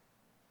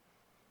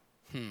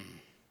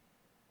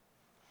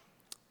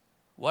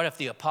 What if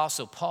the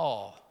Apostle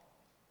Paul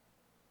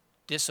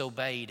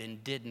disobeyed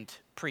and didn't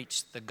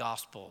preach the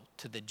gospel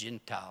to the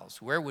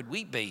Gentiles? Where would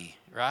we be,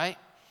 right?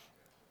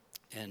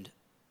 And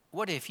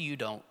what if you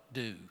don't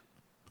do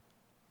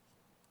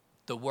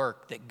the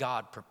work that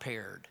God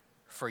prepared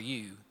for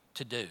you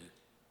to do?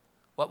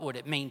 What would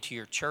it mean to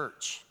your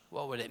church?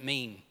 What would it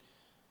mean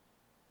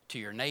to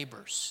your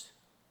neighbors?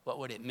 What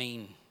would it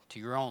mean to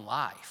your own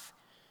life?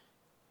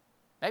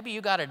 Maybe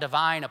you got a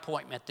divine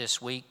appointment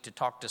this week to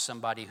talk to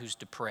somebody who's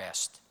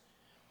depressed.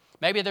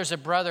 Maybe there's a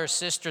brother or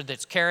sister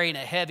that's carrying a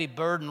heavy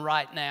burden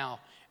right now,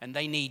 and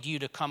they need you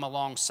to come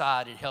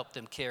alongside and help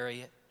them carry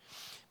it.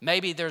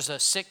 Maybe there's a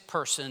sick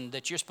person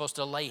that you're supposed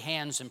to lay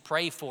hands and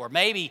pray for.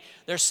 Maybe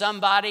there's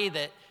somebody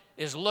that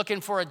is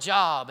looking for a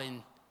job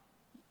and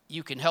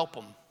you can help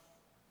them.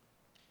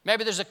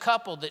 Maybe there's a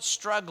couple that's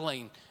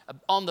struggling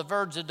on the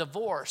verge of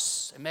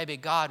divorce, and maybe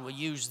God will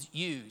use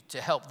you to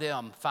help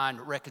them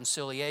find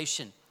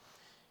reconciliation.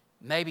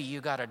 Maybe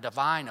you got a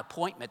divine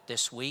appointment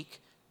this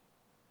week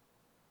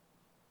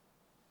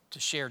to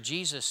share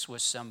Jesus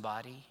with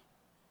somebody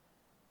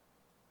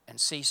and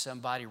see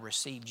somebody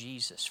receive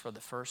Jesus for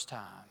the first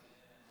time.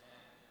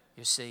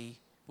 You see,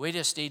 we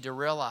just need to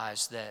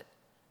realize that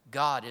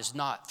God is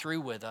not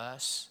through with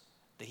us,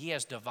 that He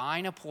has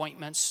divine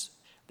appointments,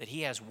 that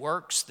He has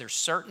works. There's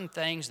certain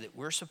things that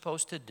we're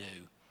supposed to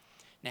do.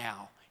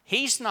 Now,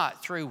 He's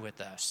not through with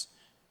us,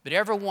 but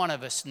every one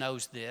of us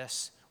knows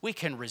this. We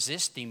can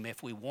resist Him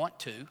if we want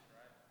to.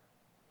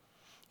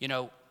 You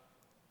know,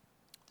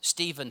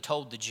 Stephen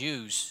told the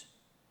Jews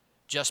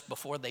just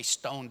before they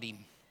stoned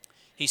him,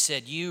 he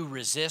said, "You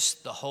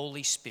resist the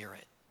Holy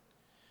Spirit."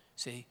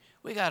 See,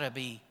 we got to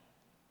be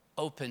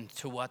open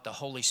to what the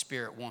Holy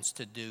Spirit wants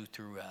to do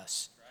through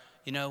us.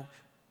 You know,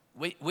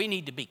 we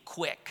need to be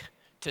quick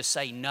to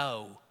say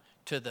no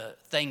to the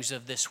things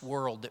of this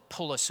world that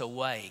pull us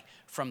away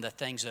from the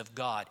things of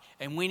God.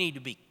 And we need to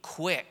be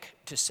quick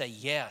to say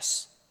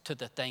yes to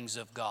the things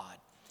of God.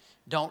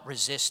 Don't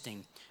resist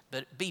Him,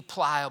 but be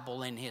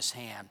pliable in His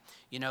hand.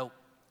 You know,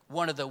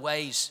 one of the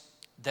ways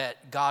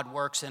that God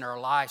works in our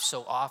life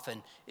so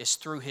often is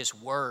through His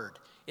Word.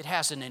 It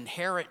has an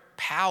inherent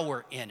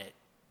power in it.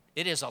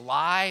 It is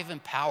alive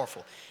and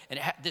powerful. And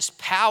this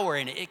power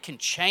in it, it can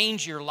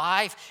change your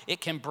life.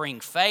 It can bring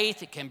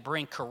faith. It can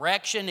bring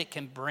correction. It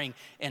can bring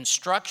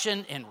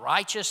instruction in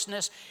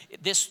righteousness.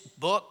 This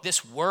book,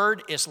 this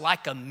Word is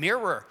like a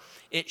mirror.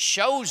 It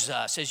shows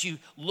us, as you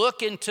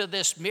look into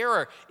this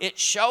mirror, it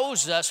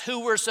shows us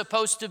who we're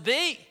supposed to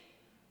be.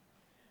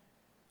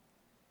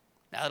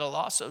 Now, it'll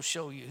also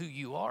show you who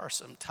you are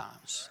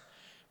sometimes.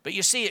 But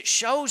you see, it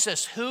shows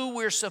us who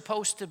we're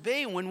supposed to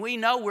be when we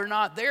know we're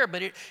not there.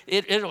 But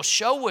it'll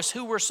show us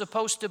who we're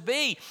supposed to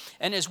be.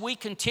 And as we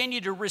continue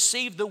to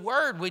receive the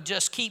Word, we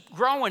just keep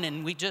growing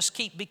and we just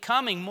keep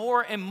becoming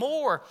more and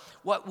more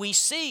what we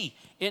see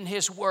in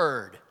His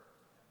Word.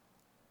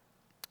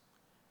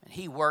 And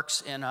He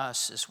works in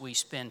us as we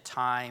spend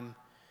time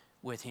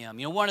with Him.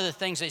 You know, one of the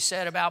things they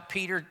said about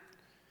Peter,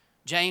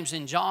 James,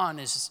 and John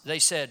is they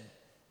said,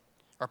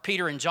 or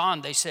Peter and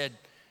John, they said,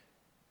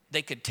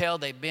 they could tell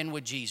they've been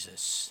with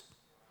Jesus.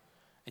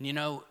 And you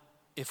know,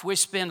 if we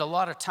spend a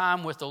lot of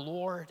time with the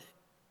Lord,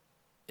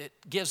 it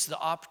gives the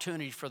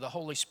opportunity for the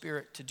Holy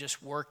Spirit to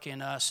just work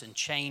in us and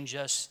change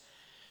us.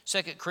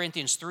 2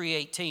 Corinthians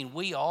 3:18,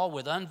 we all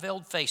with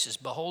unveiled faces,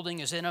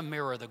 beholding as in a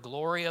mirror the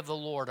glory of the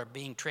Lord, are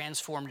being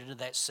transformed into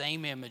that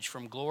same image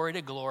from glory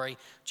to glory,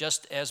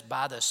 just as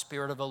by the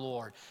Spirit of the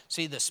Lord.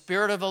 See, the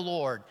Spirit of the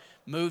Lord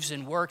moves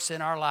and works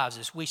in our lives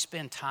as we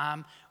spend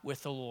time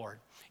with the Lord.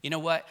 You know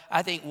what?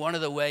 I think one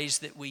of the ways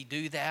that we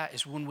do that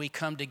is when we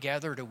come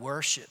together to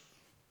worship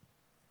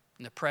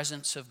and the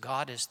presence of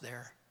God is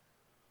there.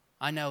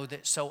 I know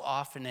that so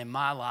often in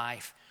my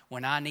life,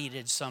 when I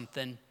needed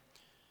something,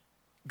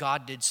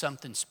 God did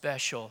something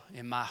special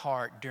in my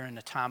heart during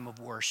the time of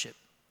worship.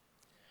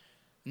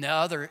 And the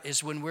other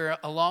is when we're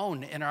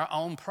alone in our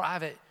own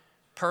private,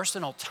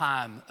 personal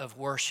time of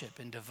worship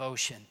and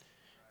devotion,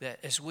 that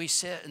as we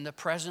sit in the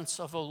presence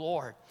of the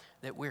Lord,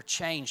 that we're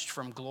changed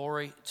from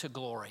glory to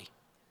glory.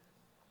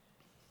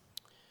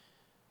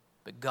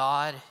 But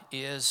God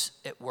is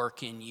at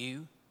work in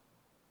you.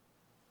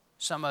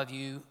 Some of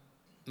you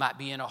might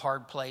be in a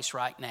hard place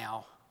right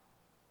now.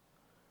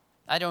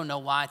 I don't know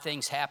why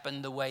things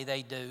happen the way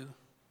they do.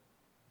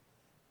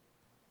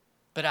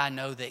 But I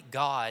know that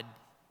God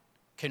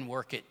can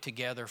work it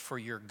together for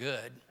your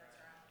good.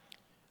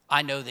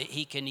 I know that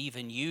He can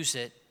even use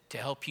it to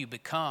help you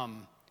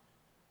become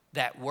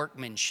that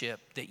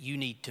workmanship that you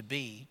need to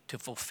be to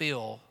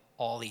fulfill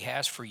all He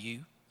has for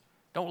you.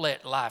 Don't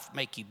let life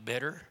make you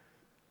bitter.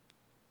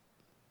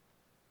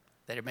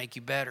 Let it make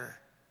you better.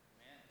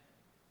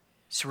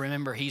 So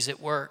remember, He's at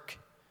work.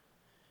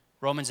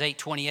 Romans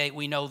 8:28,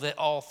 we know that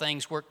all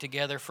things work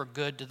together for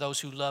good to those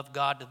who love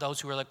God, to those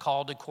who are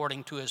called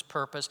according to His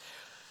purpose.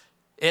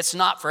 It's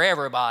not for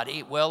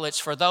everybody. Well, it's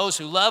for those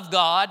who love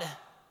God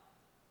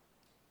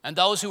and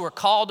those who are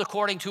called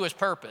according to His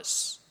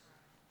purpose.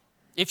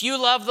 If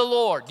you love the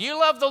Lord, do you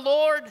love the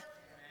Lord?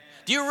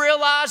 Do you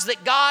realize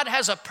that God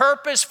has a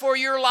purpose for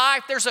your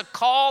life? There's a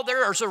call,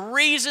 there's a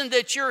reason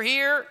that you're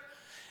here.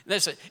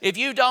 Listen, if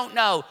you don't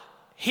know,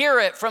 hear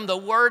it from the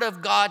Word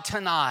of God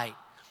tonight,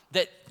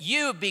 that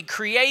you be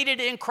created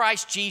in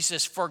Christ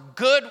Jesus for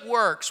good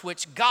works,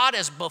 which God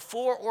has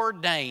before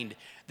ordained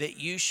that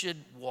you should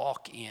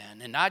walk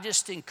in. And I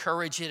just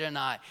encourage you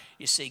tonight.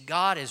 You see,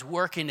 God is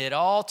working it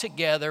all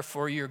together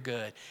for your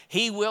good.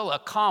 He will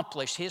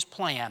accomplish His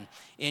plan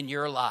in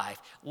your life.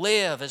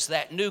 Live as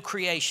that new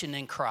creation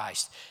in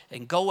Christ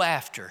and go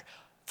after,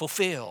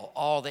 fulfill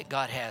all that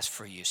God has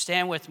for you.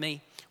 Stand with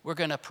me. We're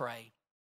going to pray.